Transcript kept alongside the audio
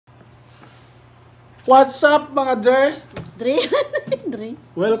What's up mga Dre? Dre. Dre.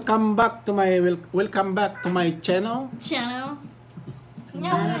 Welcome back to my channel. Channel.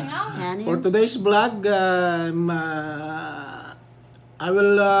 For today's vlog, I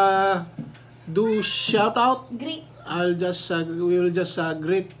will do shout out. Great. We will just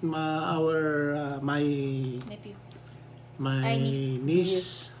greet my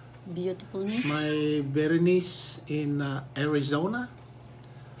niece, Beautiful niece. my very niece in Arizona.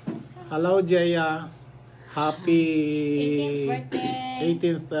 Hello Jaya, happy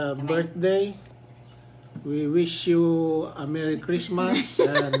 18th birthday. We wish you a Merry Christmas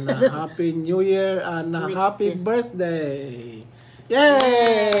and a Happy New Year and a Happy birthday.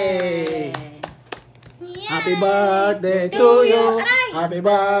 Yay! Happy birthday to you. Happy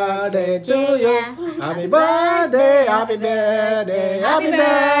birthday to you. Happy birthday, happy birthday, happy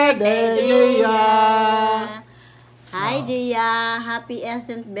birthday, Jaya. Hi, Jaya. Happy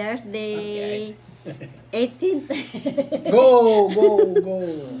 18th birthday. 18th. Go.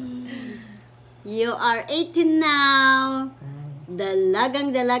 You are 18 now.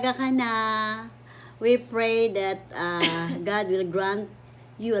 Dalaga ka na. We pray that God will grant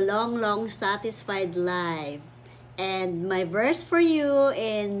you a long, satisfied life. And my verse for you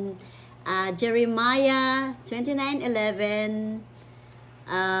in Jeremiah 29:11.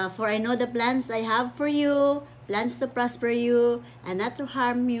 For I know the plans I have for you, plans to prosper you and not to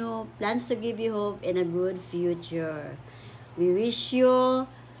harm you, plans to give you hope in a good future. We wish you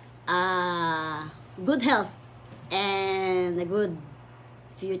good health and a good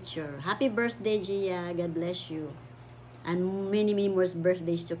future. Happy birthday, Gia. God bless you. And many more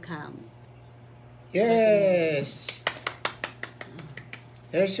birthdays to come. Yes.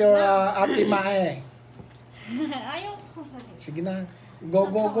 Here's your Ate Mae. Ayaw ko. Sige na. Go.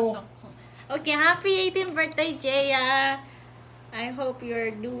 Okay, happy 18th birthday, Jaya. I hope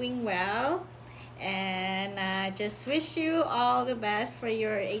you're doing well. And just wish you all the best for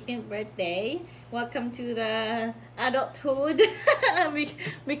your 18th birthday. Welcome to the adulthood.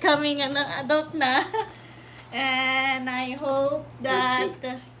 Becoming an adult na. And I hope that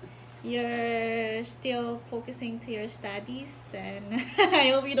you're still focusing to your studies. And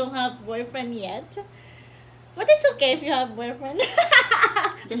I hope you don't have boyfriend yet. But it's okay if you have boyfriend.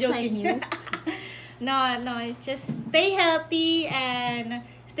 Just like you. No, just stay healthy and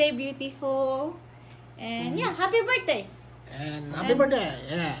stay beautiful. And yeah, happy birthday. And happy birthday.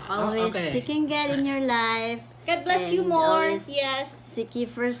 Yeah. Always Okay. seeking God in your life. God bless you And more. always Yes. Seek ye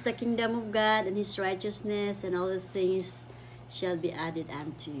first the kingdom of God and His righteousness, and all the things shall be added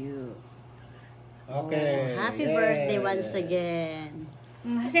unto you. Okay. Happy yes. birthday once again.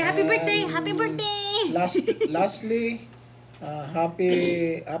 Say happy birthday. Happy birthday. Lastly,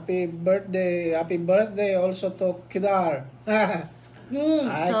 happy birthday also to Kedar. Hi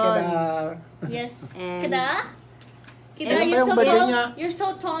son. Kedar. Yes. And- Kada? Kada, Kailan ba you're yung so birthday tall. niya? You're so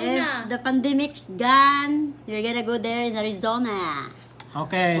tall If na. the pandemic's gone, you're gonna go there in Arizona.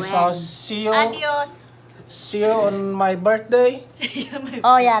 Okay, When? so see you on my birthday.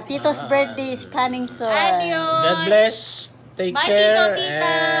 Oh yeah, Tito's birthday is coming soon. Adios. God bless. Take Bye, care Tito, Tita.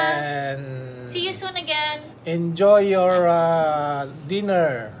 and See you soon again. enjoy your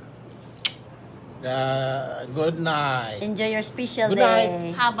dinner. Good night. Enjoy your special Good day.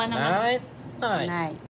 night. Haba naman. Night. Night.